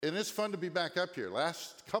And it's fun to be back up here.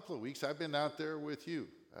 Last couple of weeks, I've been out there with you.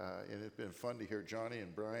 And it's been fun to hear Johnny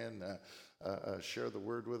and Brian share the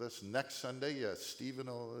word with us. Next Sunday, Stephen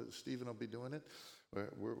will be doing it.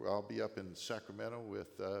 I'll be up in Sacramento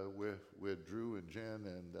with Drew and Jen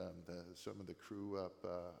and some of the crew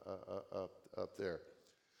up there.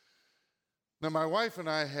 Now, my wife and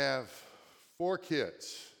I have 4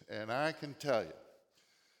 kids, and I can tell you,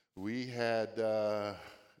 we had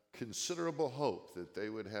considerable hope that they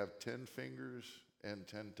would have 10 fingers and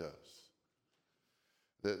 10 toes,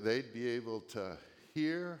 that they'd be able to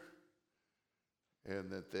hear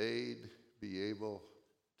and that they'd be able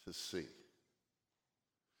to see.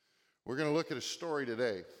 We're going to look at a story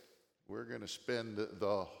today. We're going to spend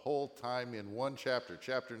the whole time in one chapter,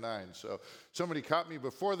 chapter 9. So somebody caught me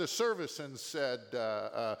before the service and said,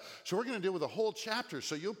 so we're going to deal with a whole chapter,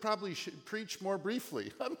 so you'll probably preach more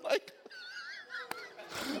briefly. I'm like,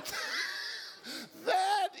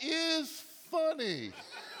 that is funny.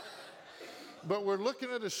 But we're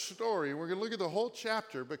looking at a story. We're going to look at the whole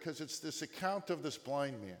chapter because it's this account of this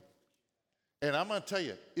blind man. And I'm going to tell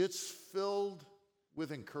you, it's filled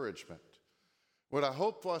with encouragement. What I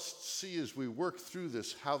hope us to see as we work through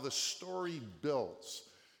this, how the story builds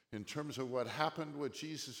in terms of what happened with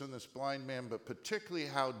Jesus and this blind man, but particularly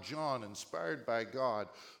how John, inspired by God,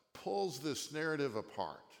 pulls this narrative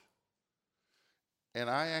apart. And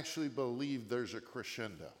I actually believe there's a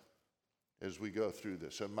crescendo as we go through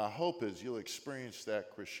this. And my hope is you'll experience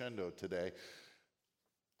that crescendo today.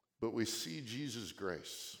 But we see Jesus'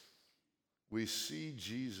 grace. We see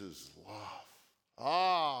Jesus'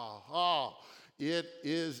 love. It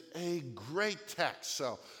is a great text.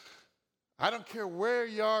 So I don't care where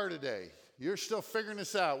you are today. You're still figuring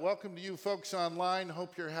this out. Welcome to you folks online.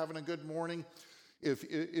 Hope you're having a good morning.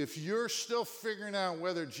 If you're still figuring out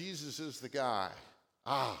whether Jesus is the guy,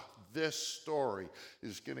 this story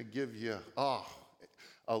is going to give you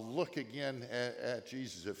a look again at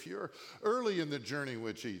Jesus. If you're early in the journey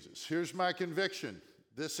with Jesus, here's my conviction.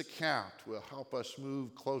 This account will help us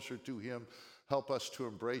move closer to him, help us to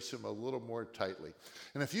embrace him a little more tightly.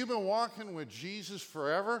 And if you've been walking with Jesus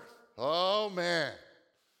forever, oh man,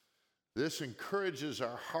 this encourages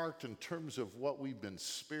our heart in terms of what we've been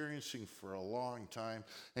experiencing for a long time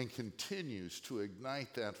and continues to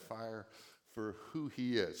ignite that fire for who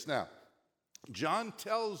he is. Now, John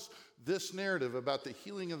tells this narrative about the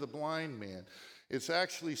healing of the blind man. It's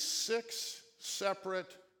actually 6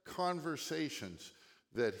 separate conversations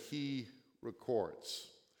that he records.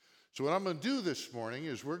 So what I'm going to do this morning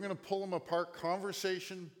is we're going to pull them apart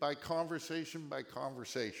conversation by conversation by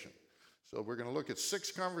conversation. So we're going to look at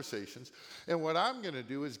 6 conversations. And what I'm going to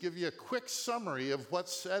do is give you a quick summary of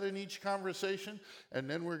what's said in each conversation. And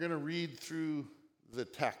then we're going to read through the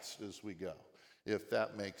text as we go, if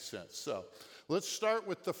that makes sense. So let's start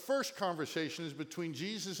with the first conversation is between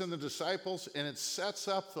Jesus and the disciples, and it sets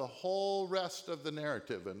up the whole rest of the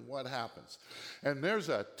narrative and what happens. And there's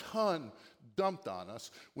a ton dumped on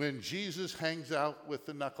us when Jesus hangs out with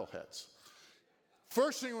the knuckleheads.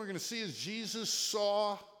 First thing we're going to see is Jesus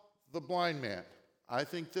saw the blind man. I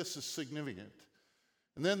think this is significant.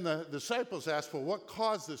 And then the disciples ask, well, what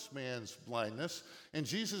caused this man's blindness? And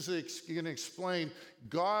Jesus is going to explain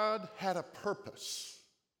God had a purpose.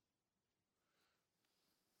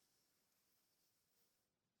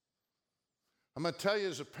 I'm going to tell you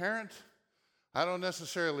as a parent, I don't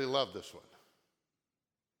necessarily love this one.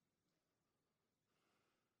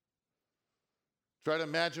 Try to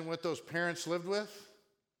imagine what those parents lived with.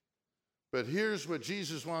 But here's what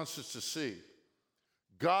Jesus wants us to see.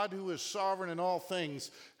 God, who is sovereign in all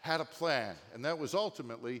things, had a plan, and that was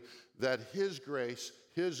ultimately that his grace,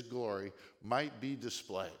 his glory might be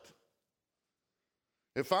displayed.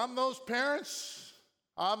 If I'm those parents,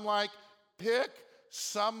 I'm like, pick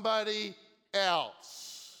somebody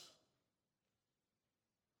else.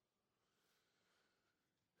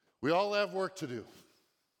 We all have work to do,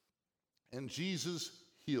 and Jesus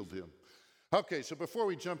healed him. Okay, so before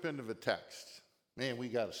we jump into the text, man, we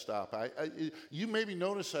got to stop. You maybe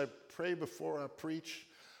notice I pray before I preach.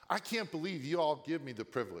 I can't believe you all give me the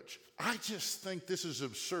privilege. I just think this is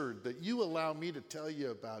absurd that you allow me to tell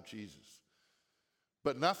you about Jesus.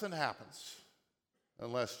 But nothing happens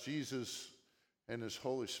unless Jesus and his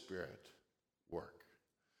Holy Spirit work.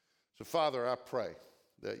 So, Father, I pray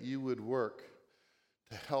that you would work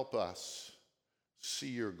to help us see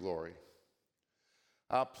your glory.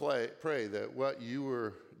 I pray that what you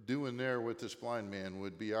were doing there with this blind man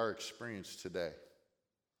would be our experience today.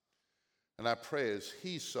 And I pray as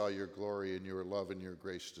he saw your glory and your love and your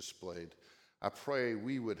grace displayed, I pray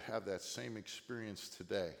we would have that same experience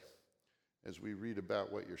today as we read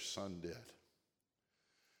about what your son did.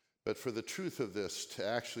 but for the truth of this to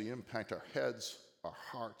actually impact our heads, our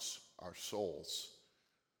hearts, our souls.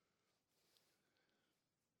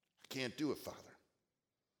 I can't do it, Father.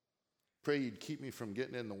 Pray you'd keep me from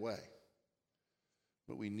getting in the way.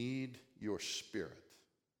 But we need your Spirit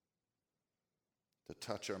to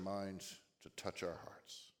touch our minds, to touch our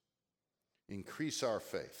hearts. Increase our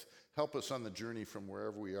faith. Help us on the journey from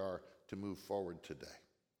wherever we are to move forward today.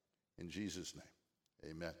 In Jesus'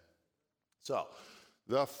 name, amen. So,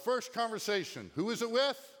 the first conversation, who is it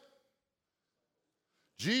with?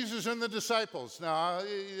 Jesus and the disciples. Now,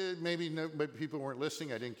 maybe people weren't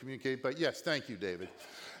listening. I didn't communicate, but yes, thank you, David.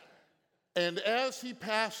 And as he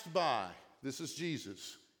passed by, this is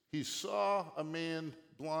Jesus, he saw a man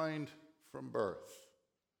blind from birth.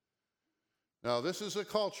 Now, this is a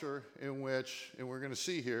culture in which, and we're going to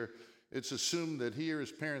see here, it's assumed that he or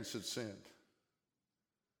his parents had sinned.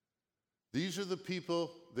 These are the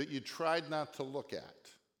people that you tried not to look at.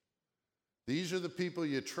 These are the people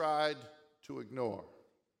you tried to ignore.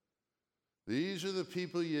 These are the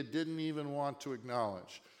people you didn't even want to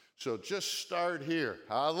acknowledge. So just start here.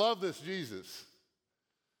 I love this Jesus.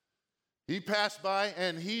 He passed by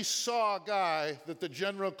and he saw a guy that the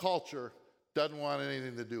general culture doesn't want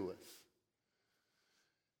anything to do with.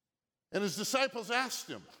 And his disciples asked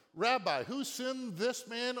him, Rabbi, who sinned, this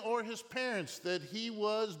man or his parents, that he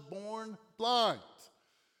was born blind?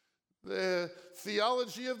 The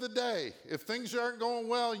theology of the day. If things aren't going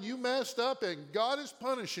well, you messed up and God is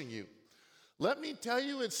punishing you. Let me tell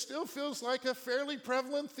you, it still feels like a fairly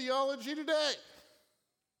prevalent theology today.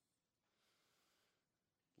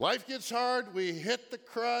 Life gets hard, we hit the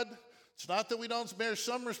crud. It's not that we don't bear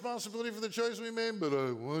some responsibility for the choice we made, but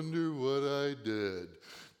I wonder what I did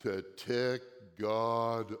to tick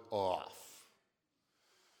God off.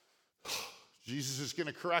 Jesus is going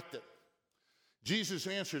to correct it. Jesus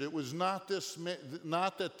answered, it was not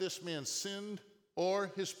that this man sinned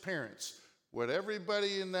or his parents, what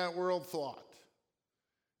everybody in that world thought,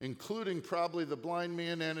 including probably the blind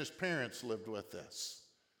man and his parents lived with this.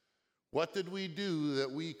 What did we do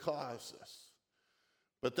that we caused this?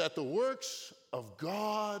 But that the works of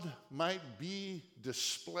God might be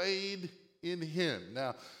displayed in him.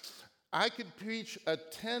 Now, I could preach a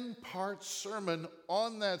 10-part sermon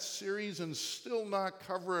on that series and still not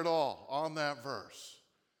cover it all on that verse.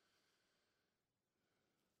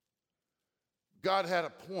 God had a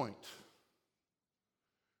point.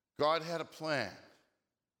 God had a plan.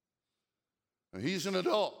 Now, he's an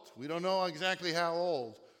adult. We don't know exactly how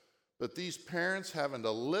old, but these parents having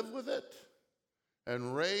to live with it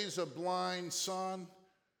and raise a blind son,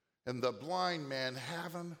 and the blind man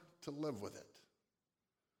having to live with it.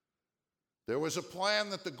 There was a plan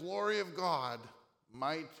that the glory of God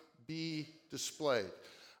might be displayed.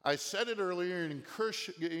 I said it earlier, and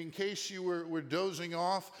in case you were dozing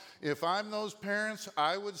off, if I'm those parents,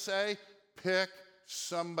 I would say, pick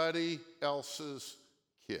somebody else's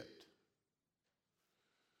kid.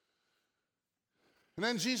 And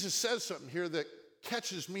then Jesus says something here that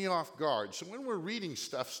catches me off guard. So when we're reading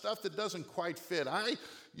stuff that doesn't quite fit, I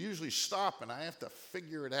usually stop and I have to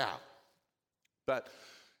figure it out. But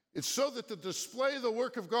it's so that to display the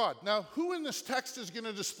work of God. Now, who in this text is going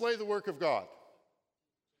to display the work of God?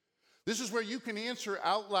 This is where you can answer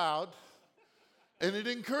out loud, and it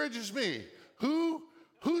encourages me.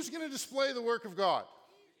 Who's going to display the work of God?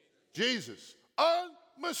 Jesus.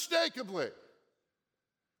 Unmistakably.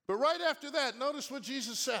 But right after that, notice what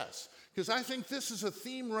Jesus says, because I think this is a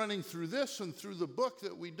theme running through this and through the book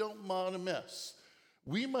that we don't want to miss.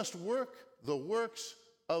 We must work the works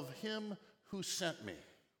of him who sent me.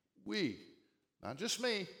 We, not just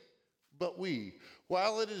me, but we.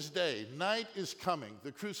 While it is day, night is coming,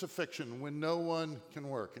 the crucifixion, when no one can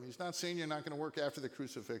work. And he's not saying you're not going to work after the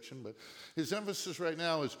crucifixion, but his emphasis right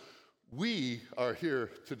now is we are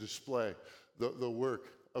here to display the work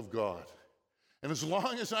of God. And as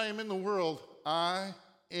long as I am in the world, I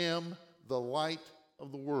am the light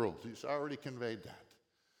of the world. He's already conveyed that.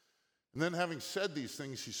 And then having said these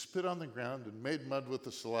things, he spit on the ground and made mud with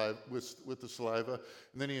the saliva.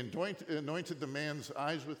 And then he anointed the man's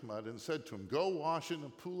eyes with mud and said to him, go wash in the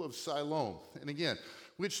pool of Siloam. And again,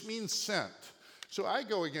 which means sent. So I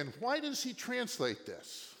go again, why does he translate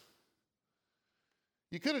this?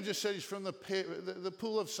 You could have just said he's from the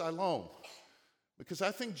pool of Siloam. Because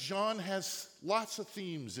I think John has lots of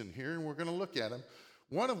themes in here, and we're going to look at them.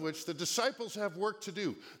 One of which, the disciples have work to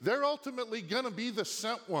do. They're ultimately going to be the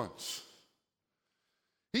sent ones.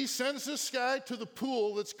 He sends this guy to the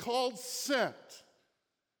pool that's called Sent.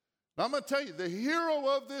 Now, I'm going to tell you, the hero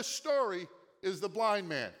of this story is the blind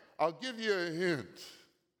man. I'll give you a hint.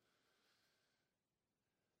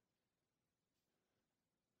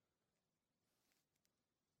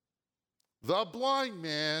 the blind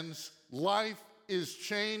man's life is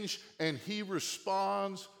changed, and he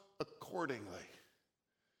responds accordingly.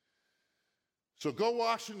 So go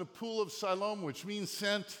wash in the pool of Siloam, which means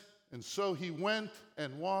sent. And so he went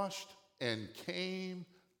and washed and came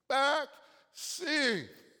back seeing.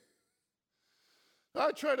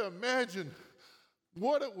 I try to imagine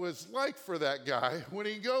what it was like for that guy when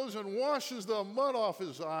he goes and washes the mud off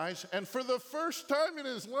his eyes, and for the first time in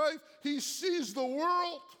his life, he sees the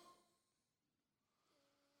world.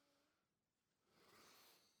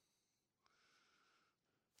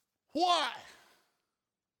 Why?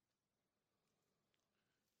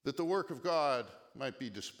 That the work of God might be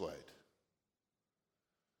displayed.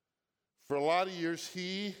 For a lot of years,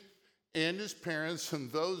 he and his parents and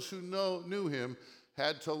those who knew him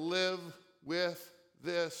had to live with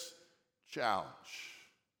this challenge.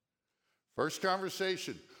 First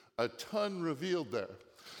conversation, a ton revealed there.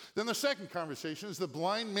 Then the second conversation is the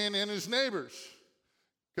blind man and his neighbors,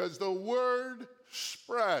 because the word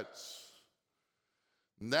spreads.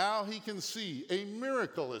 Now he can see a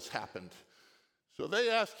miracle has happened. So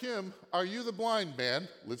they ask him, are you the blind man?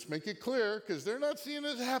 Let's make it clear, because they're not seeing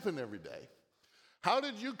it happen every day. How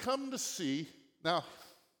did you come to see? Now,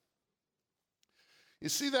 you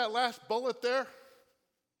see that last bullet there?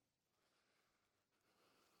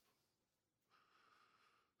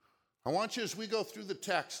 I want you, as we go through the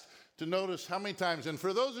text, to notice how many times, and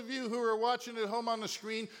for those of you who are watching at home on the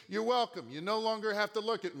screen, you're welcome. You no longer have to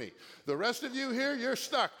look at me. The rest of you here, you're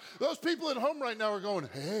stuck. Those people at home right now are going,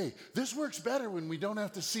 hey, this works better when we don't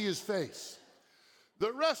have to see his face.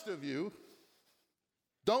 The rest of you,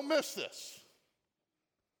 don't miss this.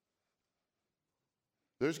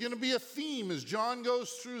 There's going to be a theme as John goes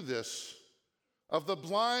through this of the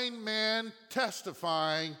blind man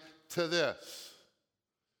testifying to this.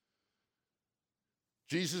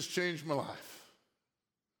 Jesus changed my life.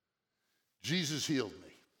 Jesus healed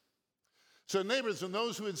me. So neighbors and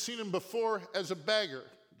those who had seen him before as a beggar,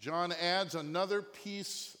 John adds another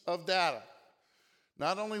piece of data.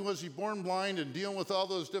 Not only was he born blind and dealing with all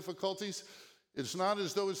those difficulties, it's not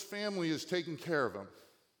as though his family is taking care of him.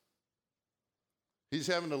 He's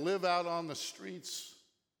having to live out on the streets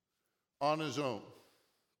on his own.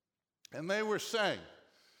 And they were saying,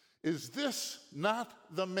 is this not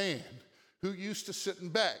the man who used to sit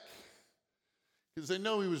and beg? Because they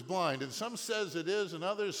know he was blind. And some says it is, and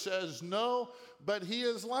others says no, but he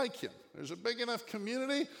is like him. There's a big enough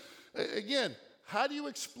community. Again, how do you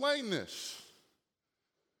explain this?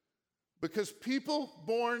 Because people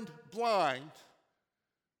born blind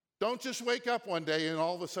don't just wake up one day and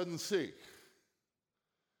all of a sudden see.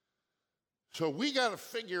 So we got to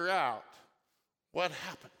figure out what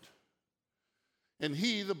happened. And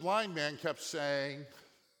he, the blind man, kept saying,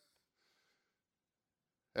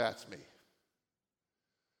 that's me.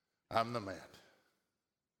 I'm the man.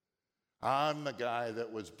 I'm the guy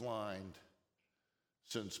that was blind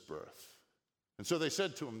since birth. And so they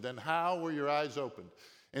said to him, then how were your eyes opened?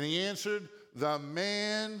 And he answered, the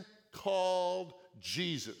man called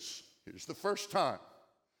Jesus. Here's the first time.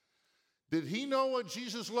 Did he know what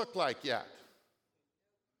Jesus looked like yet?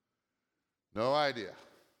 No idea.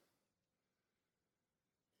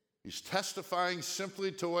 He's testifying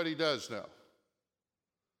simply to what he does know.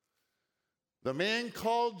 The man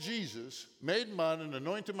called Jesus, made mud and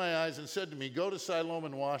anointed my eyes and said to me, go to Siloam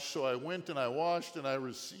and wash. So I went and I washed and I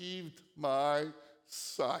received my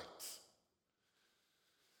sight.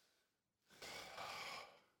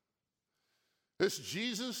 This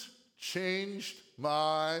Jesus changed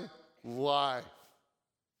my life.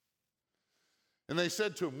 And they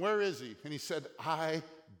said to him, where is he? And he said, I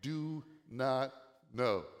do not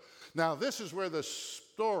know. Now, this is where the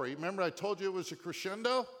story, remember I told you it was a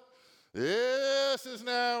crescendo? This is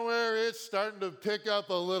now where it's starting to pick up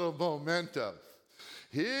a little momentum.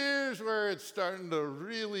 Here's where it's starting to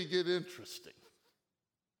really get interesting.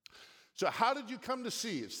 So how did you come to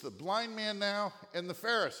see? It's the blind man now and the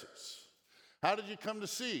Pharisees. How did you come to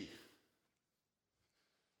see?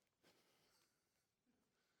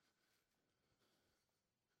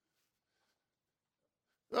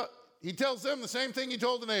 Well, he tells them the same thing he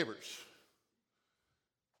told the neighbors.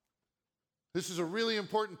 This is a really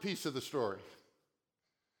important piece of the story.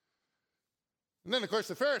 And then, of course,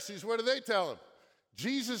 the Pharisees, what do they tell him?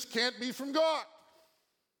 Jesus can't be from God.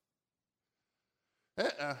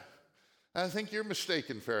 I think you're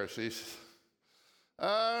mistaken, Pharisees.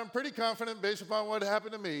 I'm pretty confident, based upon what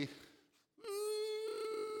happened to me,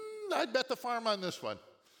 I'd bet the farm on this one.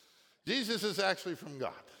 Jesus is actually from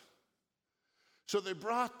God. So they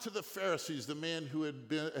brought to the Pharisees the man who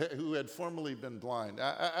had formerly been blind.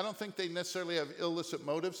 I don't think they necessarily have illicit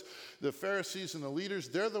motives. The Pharisees and the leaders,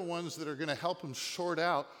 they're the ones that are going to help him sort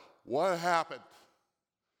out what happened.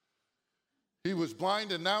 He was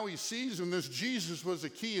blind and now he sees, and this Jesus was a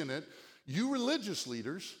key in it. You religious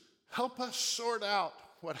leaders, help us sort out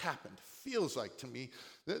what happened. Feels like to me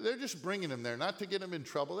they're just bringing him there, not to get him in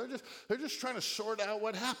trouble. They're just trying to sort out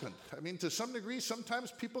what happened. I mean, to some degree,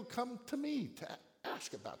 sometimes people come to me to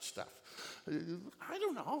ask about stuff. I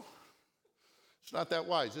don't know. It's not that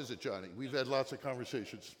wise, is it, Johnny? We've had lots of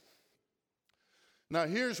conversations. Now,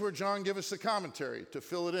 here's where John gives us the commentary to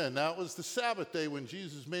fill it in. Now, it was the Sabbath day when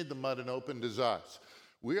Jesus made the mud and opened his eyes.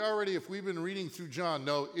 We already, if we've been reading through John,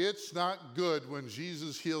 know it's not good when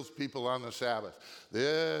Jesus heals people on the Sabbath.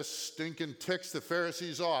 This stinking ticks the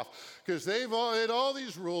Pharisees off because they've had all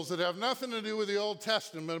these rules that have nothing to do with the Old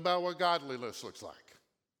Testament about what godliness looks like.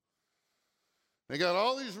 They got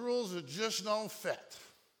all these rules that just don't fit.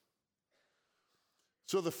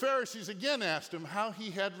 So the Pharisees again asked him how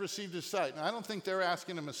he had received his sight. Now, I don't think they're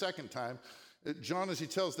asking him a second time. John, as he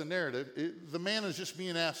tells the narrative, the man is just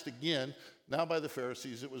being asked again, now by the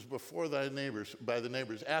Pharisees. It was before by the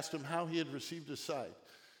neighbors, asked him how he had received his sight.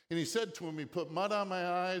 And he said to him, he put mud on my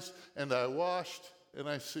eyes, and I washed, and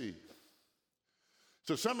I see.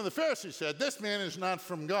 So some of the Pharisees said, this man is not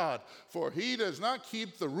from God, for he does not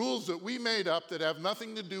keep the rules that we made up that have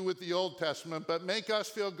nothing to do with the Old Testament, but make us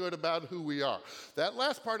feel good about who we are. That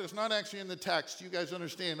last part is not actually in the text. You guys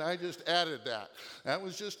understand, I just added that. That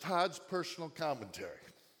was just Todd's personal commentary.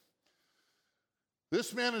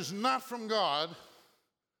 This man is not from God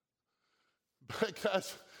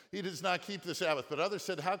because he does not keep the Sabbath. But others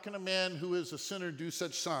said, how can a man who is a sinner do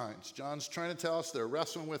such signs? John's trying to tell us they're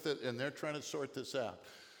wrestling with it and they're trying to sort this out.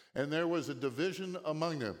 And there was a division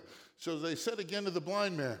among them. So they said again to the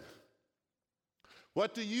blind man,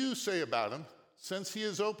 what do you say about him since he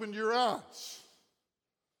has opened your eyes?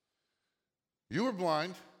 You were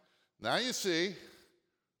blind, now you see.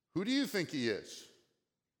 Who do you think he is?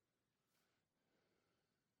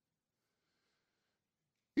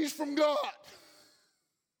 He's from God.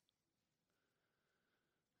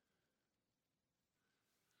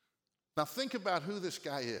 Now think about who this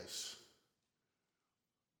guy is.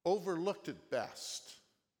 Overlooked at best.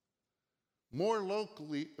 More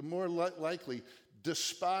likely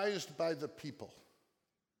despised by the people.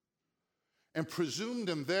 And presumed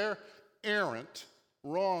in their errant,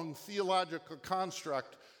 wrong theological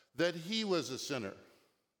construct that he was a sinner.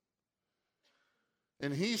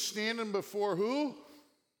 And he's standing before who?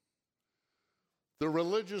 The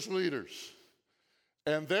religious leaders.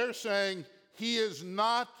 And they're saying he is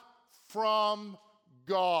not from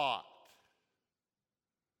God.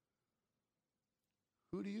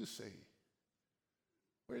 Who do you say?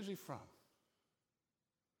 Where is he from?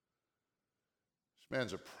 This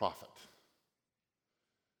man's a prophet.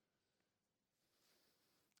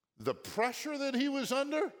 The pressure that he was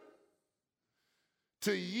under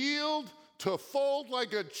to yield, to fold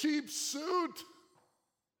like a cheap suit.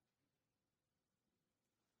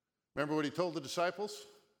 Remember what he told the disciples?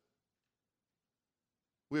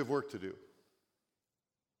 We have work to do.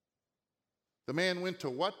 The man went to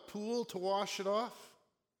what pool to wash it off?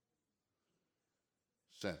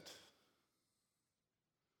 Sent.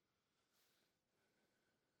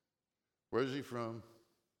 Where is he from?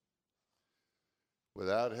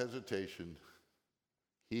 Without hesitation,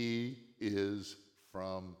 he is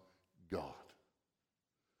from God.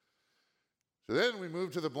 So then we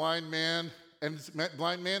move to the blind man and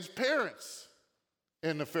blind man's parents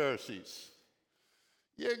and the Pharisees.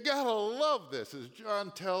 You gotta love this as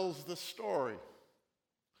John tells the story.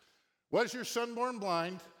 Was your son born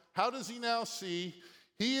blind? How does he now see?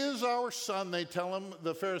 He is our son, they tell him,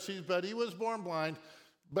 the Pharisees, but he was born blind,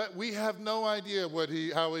 but we have no idea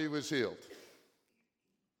how he was healed.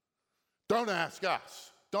 Don't ask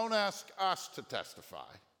us. Don't ask us to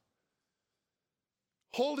testify.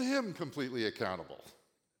 Hold him completely accountable.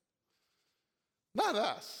 Not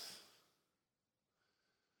us.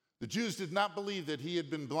 The Jews did not believe that he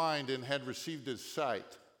had been blind and had received his sight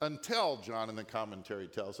until, John in the commentary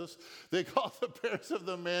tells us, they called the parents of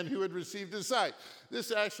the man who had received his sight.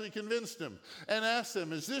 This actually convinced him and asked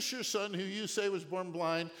them, is this your son who you say was born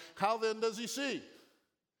blind? How then does he see?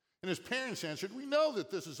 And his parents answered, we know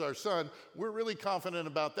that this is our son. We're really confident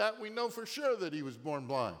about that. We know for sure that he was born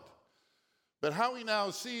blind. But how he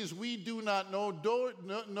now sees, we do not know,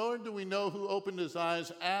 nor do we know who opened his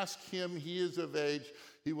eyes. Ask him, he is of age.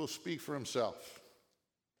 He will speak for himself.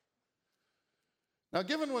 Now,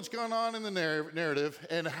 given what's gone on in the narrative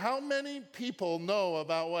and how many people know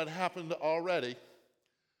about what happened already,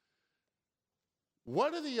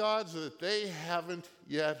 What are the odds that they haven't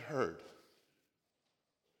yet heard?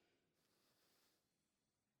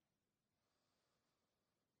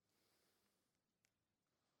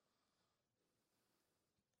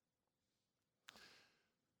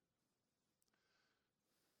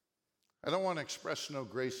 I don't want to express no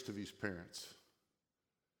grace to these parents.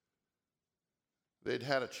 They'd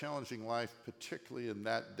had a challenging life, particularly in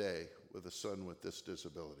that day, with a son with this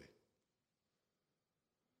disability.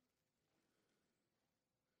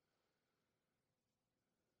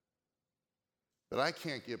 But I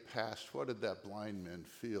can't get past, what did that blind man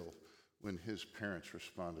feel when his parents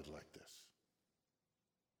responded like this?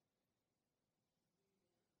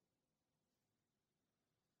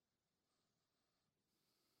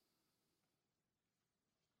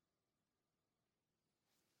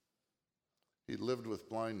 He lived with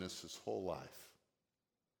blindness his whole life.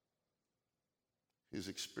 He's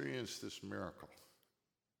experienced this miracle.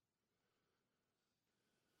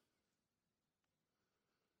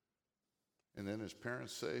 And then his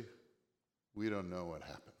parents say, we don't know what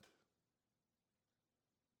happened.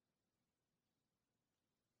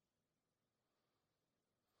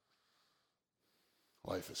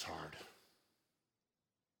 Life is hard.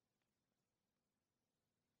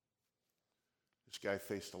 This guy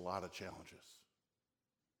faced a lot of challenges. It's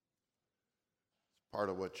part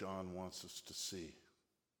of what John wants us to see.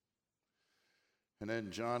 And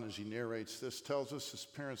then John, as he narrates this, tells us his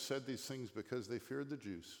parents said these things because they feared the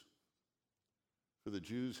Jews. For the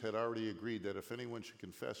Jews had already agreed that if anyone should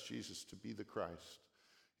confess Jesus to be the Christ,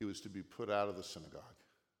 he was to be put out of the synagogue.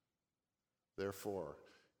 Therefore,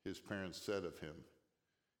 his parents said of him,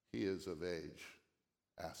 he is of age,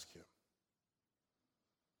 ask him.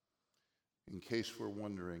 In case we're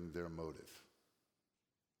wondering their motive.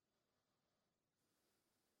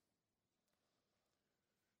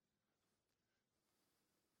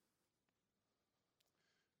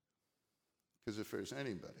 Because if there's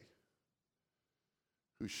anybody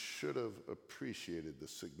who should have appreciated the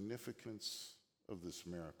significance of this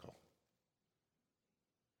miracle,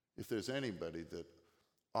 if there's anybody that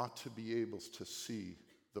ought to be able to see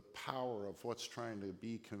the power of what's trying to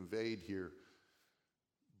be conveyed here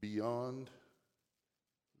beyond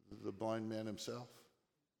the blind man himself,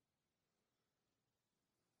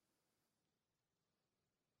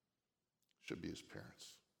 should be his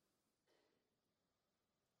parents.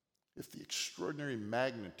 If the extraordinary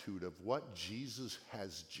magnitude of what Jesus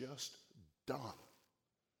has just done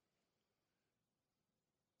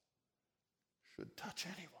should touch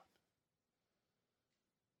anyone,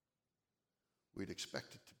 we'd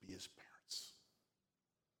expect it to be his parents.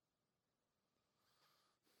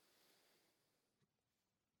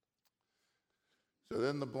 So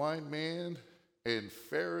then the blind man and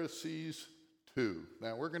Pharisees too.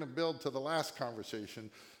 Now we're going to build to the last conversation,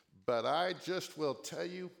 but I just will tell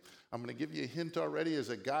you, I'm going to give you a hint already. As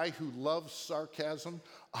a guy who loves sarcasm,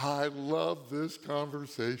 I love this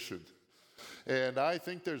conversation. And I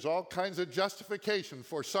think there's all kinds of justification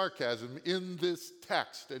for sarcasm in this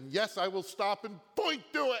text. And yes, I will stop and point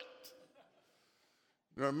to it.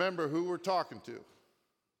 Remember who we're talking to.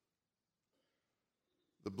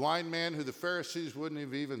 The blind man who the Pharisees wouldn't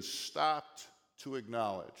have even stopped to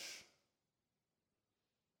acknowledge.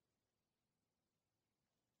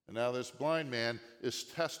 And now this blind man is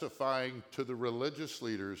testifying to the religious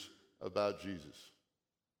leaders about Jesus.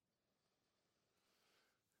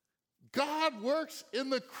 God works in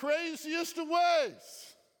the craziest of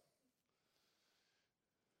ways.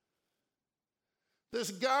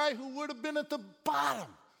 This guy who would have been at the bottom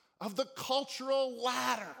of the cultural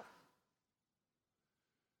ladder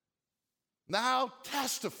now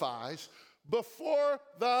testifies before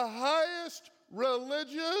the highest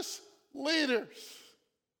religious leaders.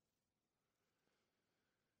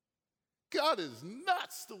 God is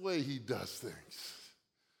nuts the way he does things.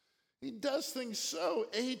 He does things so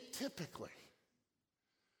atypically.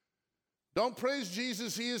 Don't praise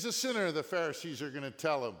Jesus, he is a sinner, the Pharisees are going to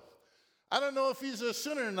tell him. I don't know if he's a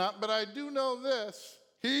sinner or not, but I do know this.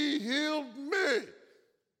 He healed me.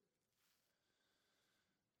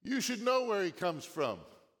 You should know where he comes from,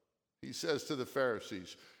 he says to the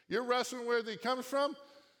Pharisees. You're wrestling where he comes from?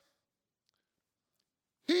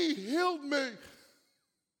 He healed me.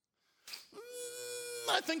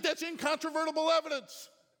 I think that's incontrovertible evidence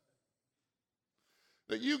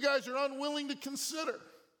that you guys are unwilling to consider.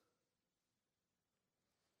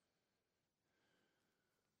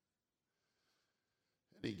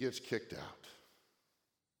 And he gets kicked out.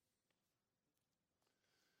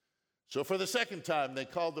 So for the second time, they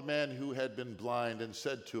called the man who had been blind and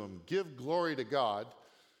said to him, give glory to God.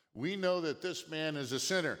 We know that this man is a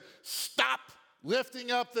sinner. Stop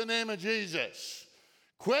lifting up the name of Jesus.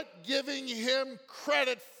 Quit giving him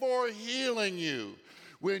credit for healing you.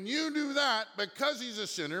 When you do that, because he's a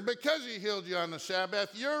sinner, because he healed you on the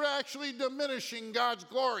Sabbath, you're actually diminishing God's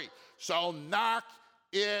glory. So knock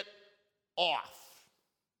it off.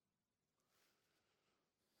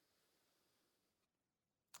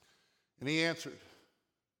 And he answered,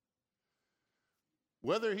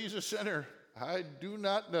 whether he's a sinner, I do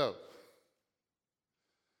not know.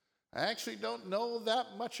 I actually don't know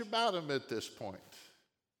that much about him at this point.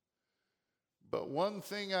 But one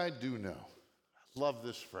thing I do know, I love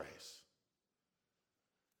this phrase,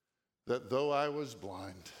 that though I was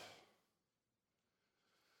blind,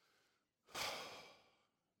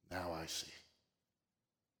 now I see.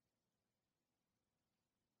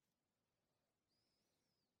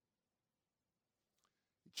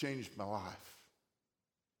 It changed my life.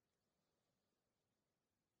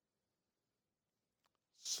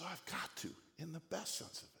 So I've got to, in the best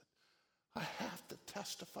sense of it, I have to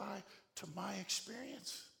testify to my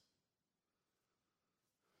experience.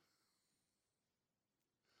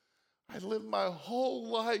 I lived my whole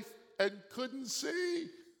life and couldn't see.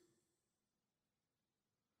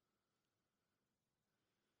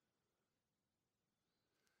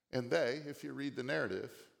 And they, if you read the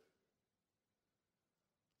narrative,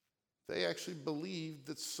 they actually believed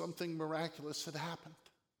that something miraculous had happened.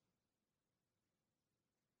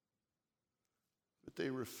 But they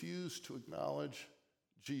refused to acknowledge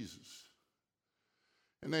Jesus.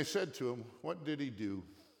 And they said to him, what did he do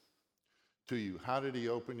to you? How did he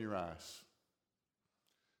open your eyes?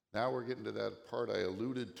 Now we're getting to that part I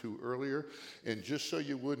alluded to earlier. And just so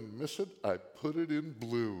you wouldn't miss it, I put it in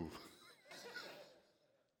blue.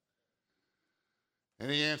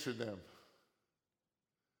 And he answered them,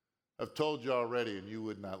 I've told you already, and you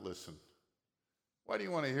would not listen. Why do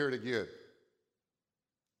you want to hear it again?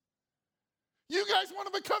 You guys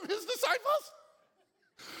want to become his disciples?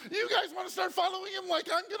 You guys want to start following him like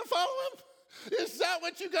I'm going to follow him? Is that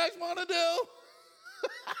what you guys want to do?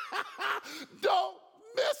 Don't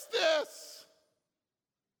miss this.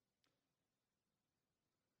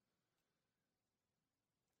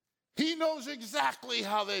 He knows exactly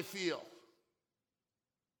how they feel.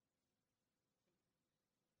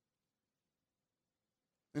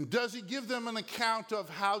 And does he give them an account of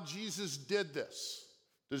how Jesus did this?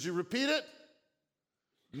 Does he repeat it?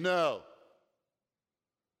 No.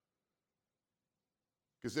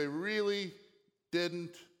 Because they really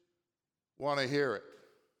didn't want to hear it.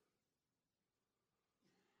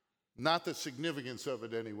 Not the significance of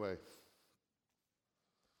it anyway.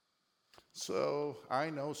 So I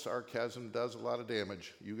know sarcasm does a lot of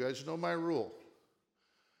damage. You guys know my rule.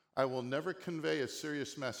 I will never convey a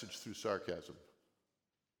serious message through sarcasm.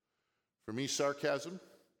 For me, sarcasm,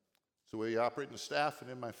 it's the way you operate in the staff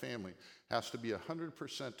and in my family, has to be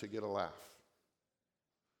 100% to get a laugh.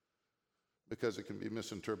 Because it can be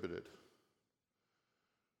misinterpreted.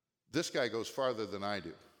 This guy goes farther than I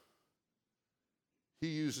do. He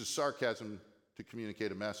uses sarcasm to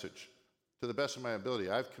communicate a message. To the best of my ability,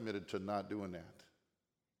 I've committed to not doing that.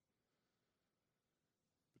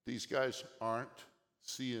 But these guys aren't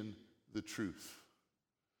seeing the truth.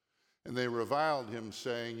 And they reviled him,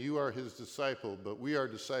 saying, you are his disciple, but we are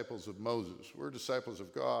disciples of Moses. We're disciples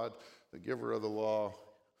of God, the giver of the law.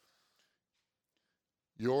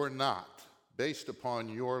 You're not, based upon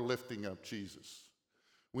your lifting up Jesus.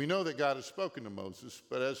 We know that God has spoken to Moses,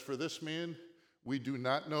 but as for this man, we do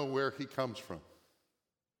not know where he comes from.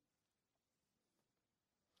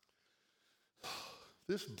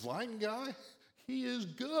 This blind guy, he is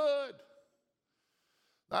good.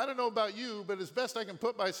 I don't know about you, but as best I can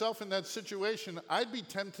put myself in that situation, I'd be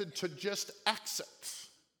tempted to just exit.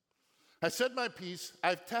 I said my piece,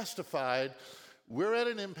 I've testified, we're at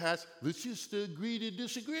an impasse, let's just agree to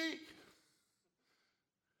disagree.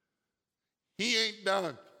 He ain't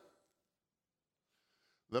done.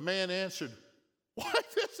 The man answered, why,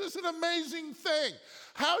 this is an amazing thing.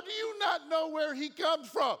 How do you not know where he comes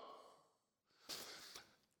from?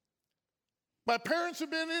 My parents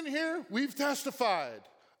have been in here, we've testified.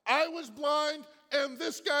 I was blind, and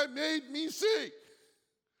this guy made me see.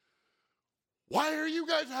 Why are you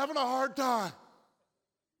guys having a hard time?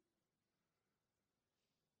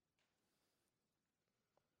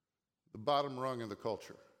 The bottom rung of the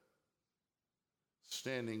culture,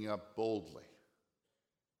 standing up boldly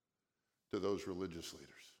to those religious leaders.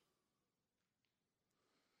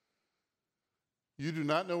 You do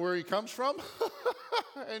not know where he comes from?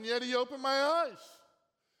 And yet he opened my eyes.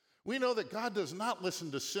 We know that God does not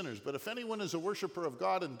listen to sinners, but if anyone is a worshiper of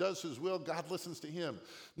God and does his will, God listens to him.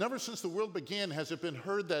 Never since the world began has it been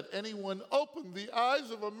heard that anyone opened the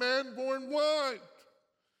eyes of a man born blind.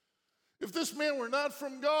 If this man were not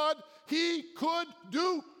from God, he could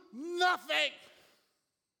do nothing.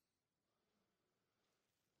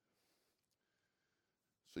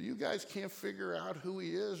 So you guys can't figure out who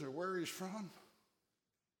he is or where he's from?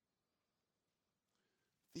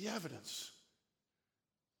 The evidence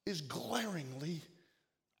is glaringly,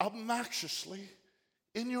 obnoxiously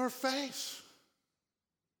in your face.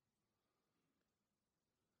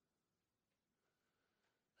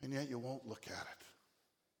 And yet you won't look at it.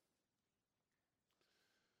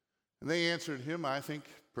 And they answered him, I think,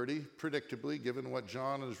 pretty predictably, given what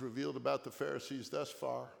John has revealed about the Pharisees thus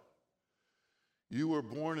far. You were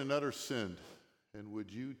born in utter sin, and would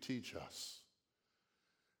you teach us?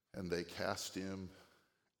 And they cast him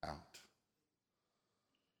out.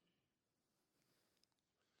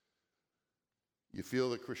 You feel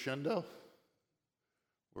the crescendo?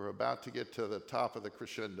 We're about to get to the top of the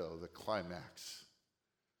crescendo, the climax.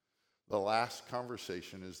 The last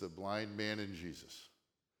conversation is the blind man and Jesus.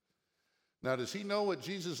 Now, does he know what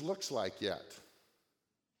Jesus looks like yet?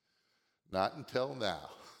 Not until now.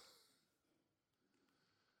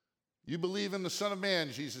 You believe in the Son of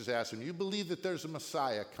Man, Jesus asked him. You believe that there's a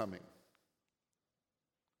Messiah coming.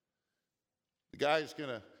 The guy is going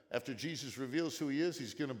to, after Jesus reveals who he is,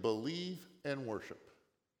 he's going to believe and worship.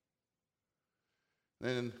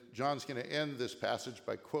 Then John's going to end this passage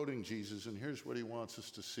by quoting Jesus, and here's what he wants us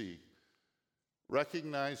to see.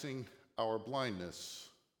 Recognizing our blindness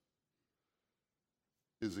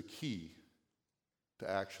is a key to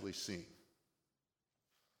actually seeing.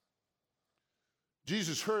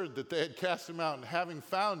 Jesus heard that they had cast him out, and having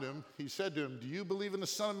found him, he said to him, do you believe in the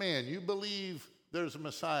Son of Man? You believe there's a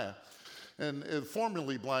Messiah? And a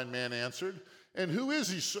formerly blind man answered, and who is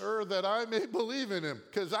he, sir, that I may believe in him?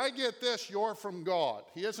 Because I get this, you're from God.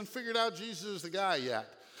 He hasn't figured out Jesus is the guy yet.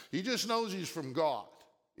 He just knows he's from God.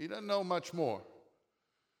 He doesn't know much more.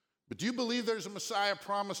 But do you believe there's a Messiah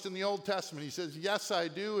promised in the Old Testament? He says, yes, I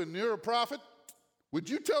do, and you're a prophet. Would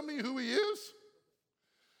you tell me who he is?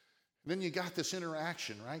 And then you got this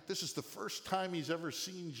interaction, right? This is the first time he's ever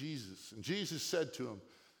seen Jesus. And Jesus said to him,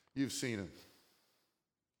 you've seen him.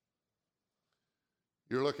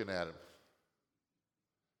 You're looking at him.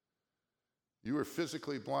 You are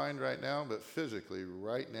physically blind right now, but physically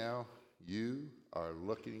right now, you are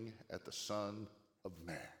looking at the Son of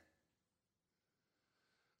Man.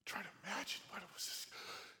 Try to imagine what it was this.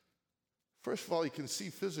 First of all, he can see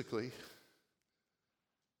physically.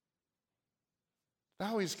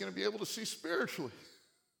 Now he's going to be able to see spiritually.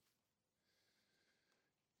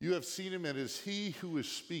 You have seen him, and it is he who is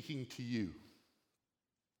speaking to you.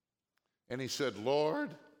 And he said, Lord,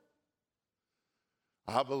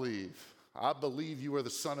 I believe. I believe you are the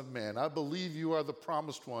Son of Man. I believe you are the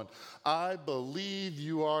promised one. I believe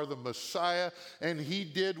you are the Messiah. And he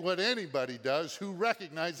did what anybody does who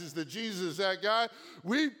recognizes that Jesus is that guy.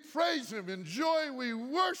 We praise him in joy, we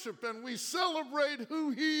worship, and we celebrate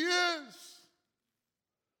who he is.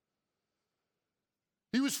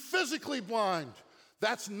 He was physically blind.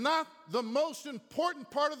 That's not the most important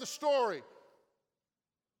part of the story.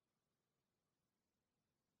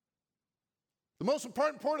 The most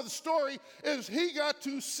important part of the story is he got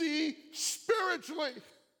to see spiritually.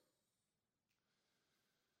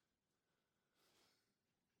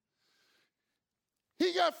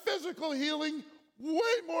 He got physical healing. Way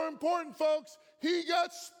more important, folks, he got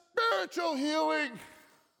spiritual healing.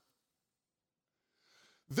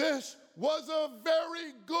 This was a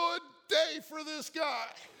very good day for this guy.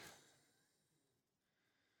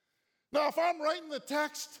 Now, if I'm writing the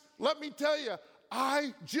text, let me tell you,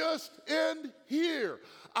 I just end here.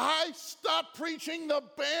 I stop preaching, the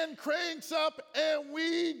band cranks up, and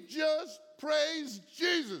we just praise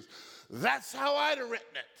Jesus. That's how I'd have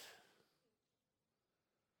written it.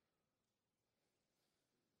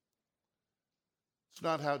 It's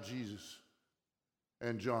not how Jesus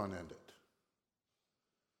and John ended.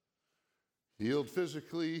 Healed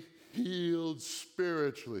physically, healed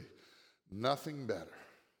spiritually. Nothing better.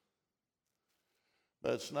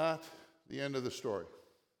 That's not the end of the story.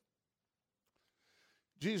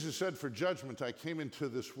 Jesus said, for judgment I came into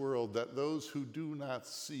this world, that those who do not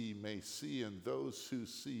see may see, and those who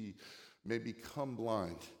see may become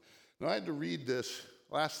blind. Now, I had to read this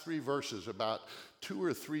last 3 verses about 2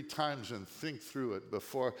 or 3 times and think through it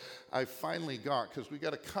before I finally got, because we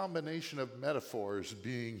got a combination of metaphors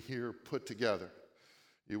being here put together.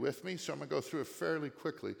 You with me? So I'm going to go through it fairly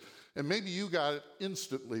quickly. And maybe you got it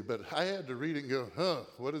instantly, but I had to read it and go,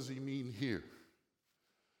 what does he mean here?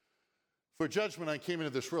 For judgment I came into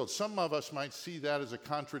this world. Some of us might see that as a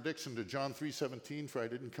contradiction to John 3:17, for I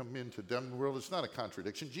didn't come in to condemn the world. It's not a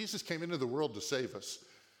contradiction. Jesus came into the world to save us.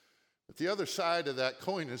 But the other side of that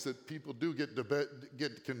coin is that people do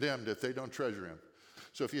get condemned if they don't treasure him.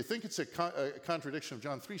 So if you think it's a contradiction of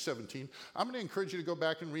John 3:17, I'm going to encourage you to go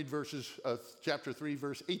back and read chapter 3,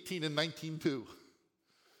 verse 18 and 19 too.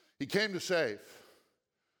 He came to save.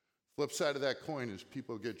 Flip side of that coin is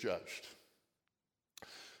people get judged.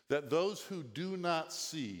 That those who do not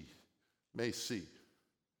see may see.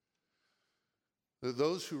 That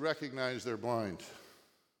those who recognize they're blind.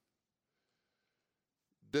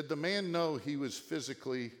 Did the man know he was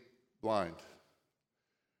physically blind?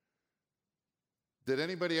 Did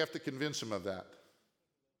anybody have to convince him of that?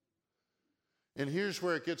 And here's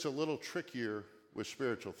where it gets a little trickier with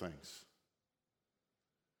spiritual things.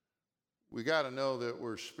 We got to know that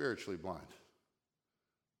we're spiritually blind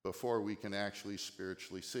before we can actually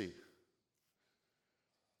spiritually see.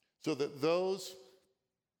 So that those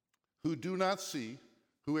who do not see,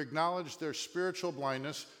 who acknowledge their spiritual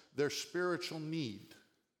blindness, their spiritual need,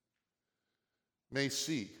 may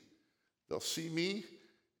see. They'll see me,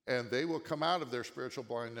 and they will come out of their spiritual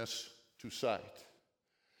blindness to sight.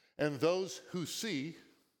 And those who see,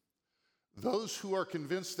 those who are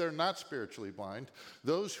convinced they're not spiritually blind,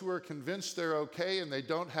 those who are convinced they're okay and they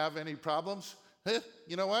don't have any problems,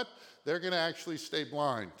 you know what? They're going to actually stay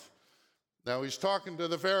blind. Now, he's talking to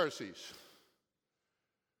the Pharisees.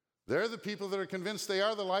 They're the people that are convinced they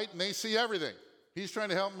are the light and they see everything. He's trying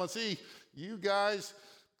to help them see, you guys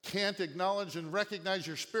can't acknowledge and recognize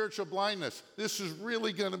your spiritual blindness. This is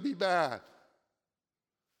really going to be bad.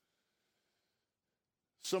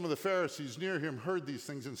 Some of the Pharisees near him heard these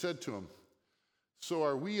things and said to him, so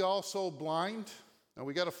are we also blind? Now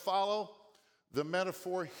we got to follow the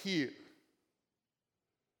metaphor here.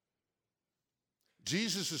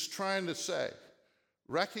 Jesus is trying to say,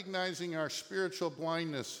 recognizing our spiritual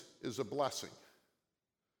blindness is a blessing.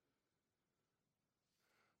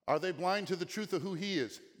 Are they blind to the truth of who he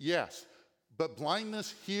is? Yes. But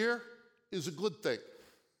blindness here is a good thing.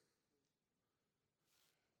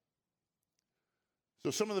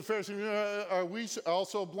 So some of the Pharisees, are we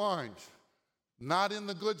also blind? Not in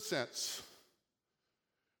the good sense.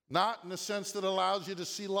 Not in the sense that allows you to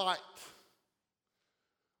see light.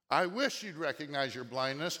 I wish you'd recognize your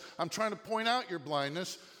blindness. I'm trying to point out your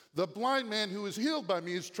blindness. The blind man who is healed by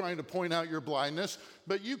me is trying to point out your blindness,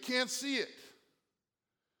 but you can't see it.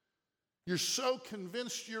 You're so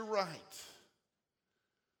convinced you're right.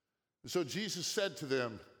 And so Jesus said to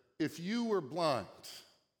them, if you were blind,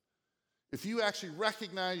 if you actually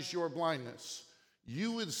recognized your blindness,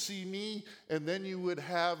 you would see me and then you would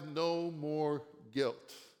have no more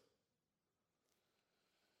guilt.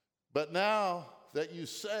 But now that you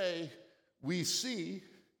say, we see,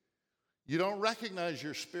 you don't recognize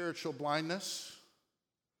your spiritual blindness,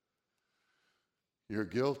 your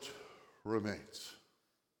guilt remains.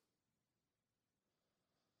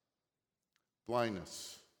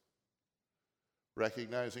 Blindness.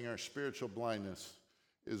 Recognizing our spiritual blindness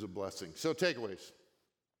is a blessing. So, takeaways.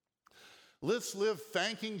 Let's live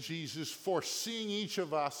thanking Jesus for seeing each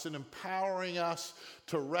of us and empowering us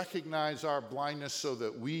to recognize our blindness so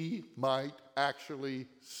that we might actually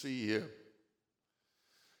see him.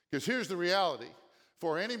 Because here's the reality.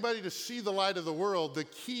 For anybody to see the light of the world, the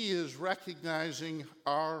key is recognizing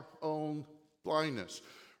our own blindness.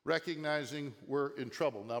 Recognizing we're in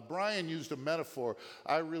trouble. Now, Brian used a metaphor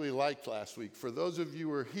I really liked last week. For those of you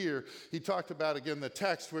who are here, he talked about, again, the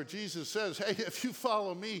text where Jesus says, hey, if you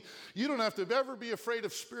follow me, you don't have to ever be afraid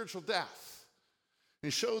of spiritual death. He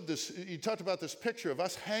showed this, he talked about this picture of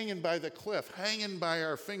us hanging by the cliff, hanging by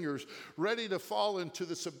our fingers, ready to fall into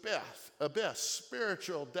this abyss,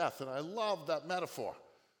 spiritual death. And I love that metaphor.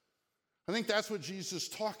 I think that's what Jesus is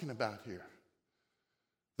talking about here.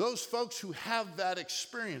 Those folks who have that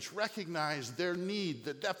experience recognize their need,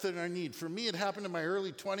 the depth of their need. For me, it happened in my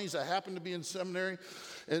early 20s. I happened to be in seminary,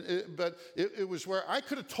 but it was where I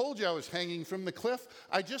could have told you I was hanging from the cliff.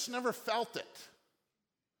 I just never felt it.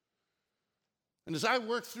 And as I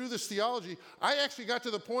worked through this theology, I actually got to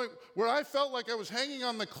the point where I felt like I was hanging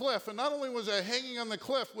on the cliff. And not only was I hanging on the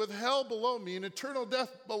cliff with hell below me and eternal death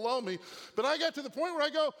below me, but I got to the point where I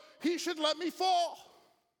go, he should let me fall.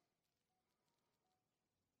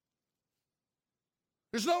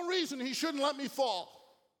 There's no reason he shouldn't let me fall.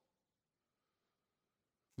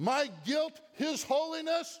 My guilt, his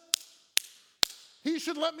holiness, he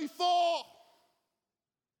should let me fall.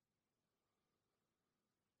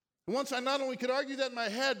 And once I not only could argue that in my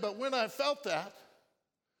head, but when I felt that,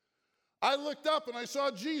 I looked up and I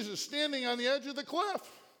saw Jesus standing on the edge of the cliff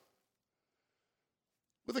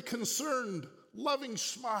with a concerned, loving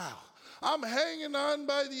smile. I'm hanging on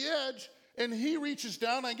by the edge, And he reaches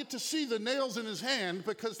down. I get to see the nails in his hand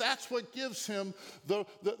because that's what gives him the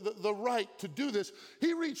right to do this.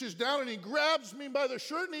 He reaches down and he grabs me by the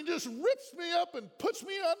shirt and he just rips me up and puts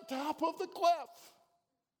me on top of the cliff.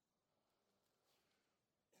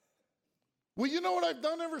 Well, you know what I've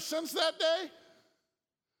done ever since that day?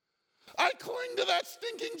 I cling to that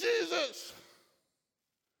stinking Jesus.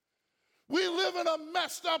 We live in a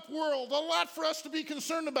messed up world, a lot for us to be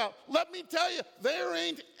concerned about. Let me tell you, there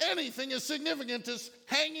ain't anything as significant as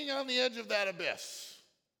hanging on the edge of that abyss.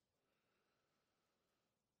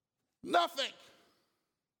 Nothing.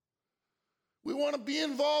 We want to be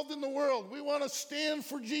involved in the world. We want to stand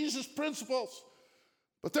for Jesus' principles.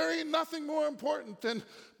 But there ain't nothing more important than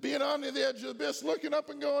being on the edge of the abyss, looking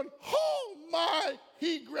up and going, oh my,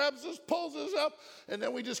 he grabs us, pulls us up, and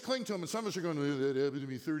then we just cling to him. And some of us are going, that happened to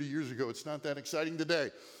me 30 years ago. It's not that exciting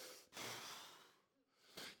today.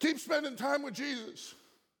 Keep spending time with Jesus.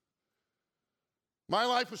 My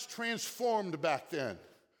life was transformed back then.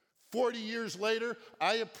 40 years later,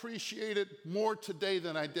 I appreciate it more today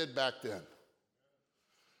than I did back then.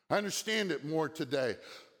 I understand it more today.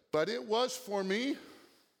 But it was for me.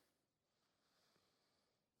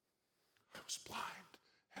 I was blind,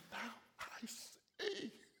 and now I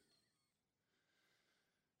see.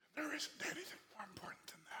 There isn't anything more important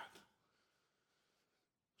than that.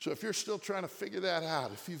 So if you're still trying to figure that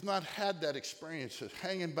out, if you've not had that experience of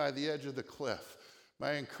hanging by the edge of the cliff,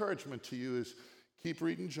 my encouragement to you is keep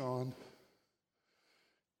reading John.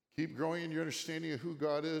 Keep growing in your understanding of who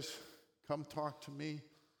God is. Come talk to me,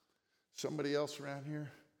 somebody else around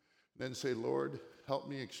here. Then say, Lord, help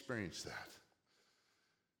me experience that.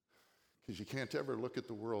 Because you can't ever look at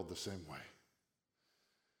the world the same way.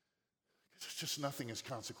 Because it's just nothing is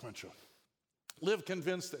consequential. Live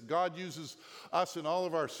convinced that God uses us in all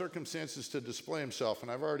of our circumstances to display himself.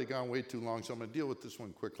 And I've already gone way too long, so I'm going to deal with this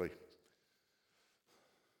one quickly.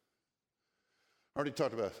 I already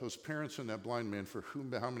talked about those parents and that blind man for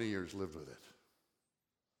whom how many years lived with it.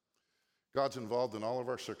 God's involved in all of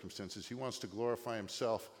our circumstances. He wants to glorify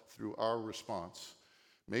himself through our response.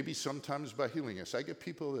 Maybe sometimes by healing us. I get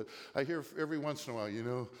people that I hear every once in a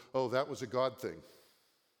while, oh, that was a God thing.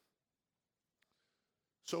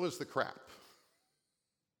 So is the crap.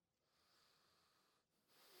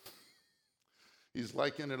 He's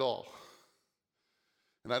liking it all.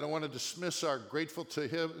 And I don't want to dismiss our grateful to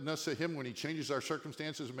him when he changes our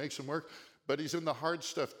circumstances and makes them work. But he's in the hard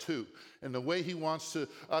stuff too. And the way he wants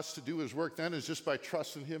us to do his work then is just by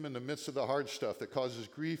trusting him in the midst of the hard stuff that causes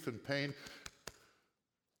grief and pain.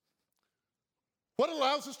 What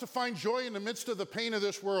allows us to find joy in the midst of the pain of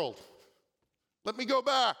this world? Let me go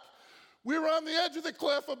back. We were on the edge of the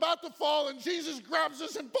cliff, about to fall, and Jesus grabs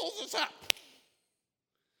us and pulls us up.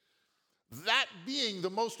 That being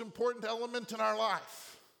the most important element in our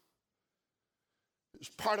life is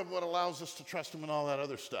part of what allows us to trust him in all that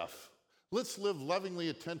other stuff. Let's live lovingly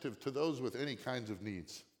attentive to those with any kinds of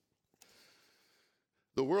needs.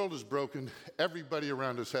 The world is broken. Everybody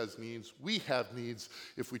around us has needs. We have needs.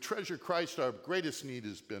 If we treasure Christ, our greatest need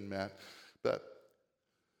has been met. But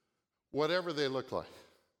whatever they look like,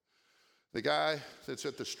 the guy that's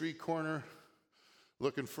at the street corner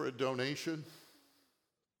looking for a donation,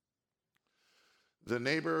 the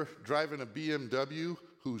neighbor driving a BMW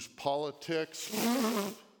whose politics,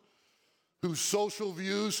 whose social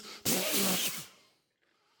views,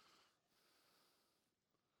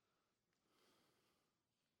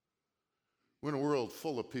 we're in a world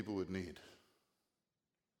full of people with need.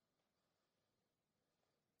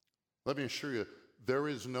 Let me assure you, there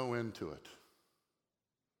is no end to it.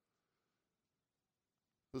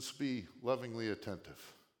 Let's be lovingly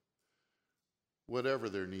attentive. Whatever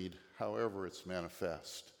their need, however it's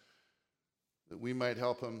manifest, that we might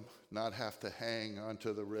help them not have to hang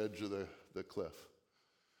onto the edge of the cliff.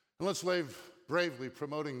 And let's live bravely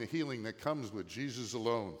promoting the healing that comes with Jesus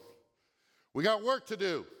alone. We got work to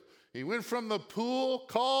do. He went from the pool,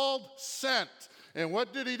 called, sent. And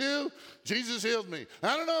what did he do? Jesus healed me.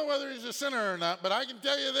 I don't know whether he's a sinner or not, but I can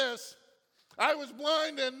tell you this. I was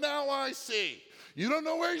blind and now I see. You don't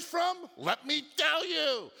know where he's from? Let me tell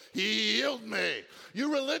you. He healed me.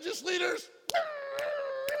 You religious leaders,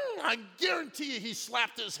 I guarantee you he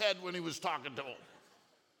slapped his head when he was talking to him.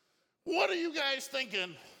 What are you guys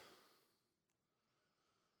thinking?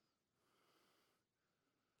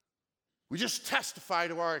 We just testify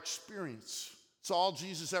to our experience. It's all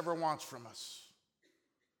Jesus ever wants from us.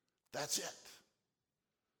 That's it.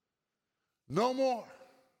 No more,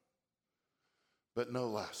 but no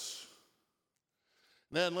less.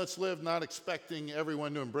 Then let's live not expecting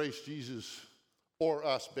everyone to embrace Jesus or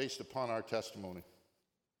us based upon our testimony.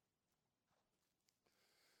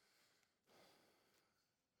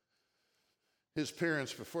 His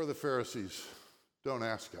parents before the Pharisees, don't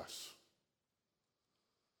ask us.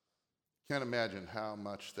 Can't imagine how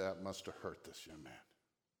much that must have hurt this young man.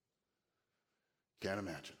 Can't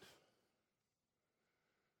imagine.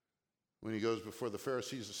 When he goes before the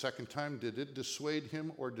Pharisees a second time, did it dissuade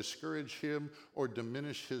him or discourage him or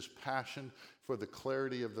diminish his passion for the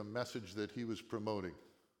clarity of the message that he was promoting?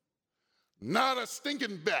 Not a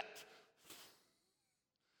stinking bit.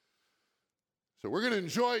 So we're going to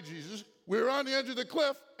enjoy Jesus. We were on the edge of the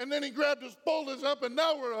cliff, and then he grabbed us, pulled us up, and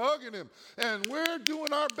now we're hugging him. And we're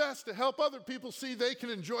doing our best to help other people see they can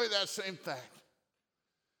enjoy that same thing.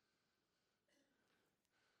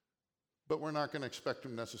 But we're not going to expect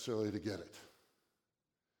him necessarily to get it.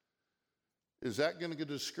 Is that going to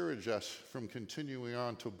discourage us from continuing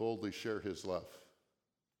on to boldly share his love?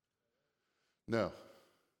 No.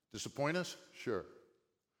 Disappoint us? Sure.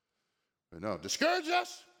 But no. Discourage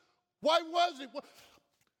us? Why was it?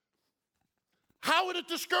 How would it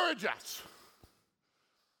discourage us?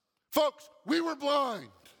 Folks, we were blind.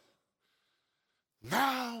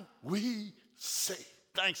 Now we see.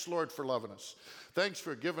 Thanks, Lord, for loving us. Thanks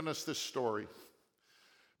for giving us this story.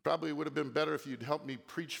 Probably would have been better if you'd helped me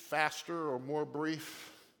preach faster or more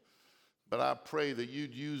brief. But I pray that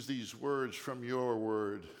you'd use these words from your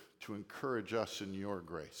word to encourage us in your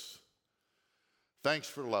grace. Thanks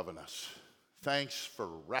for loving us. Thanks for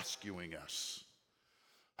rescuing us.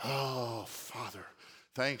 Oh, Father,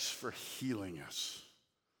 thanks for healing us.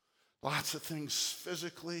 Lots of things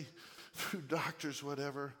physically, through doctors,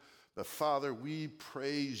 whatever. But Father, we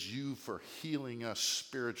praise you for healing us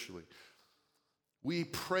spiritually. We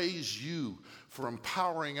praise you for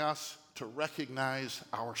empowering us to recognize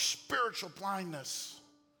our spiritual blindness.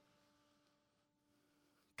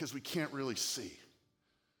 Because we can't really see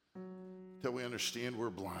till we understand we're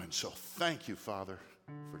blind. So thank you, Father,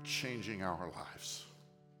 for changing our lives.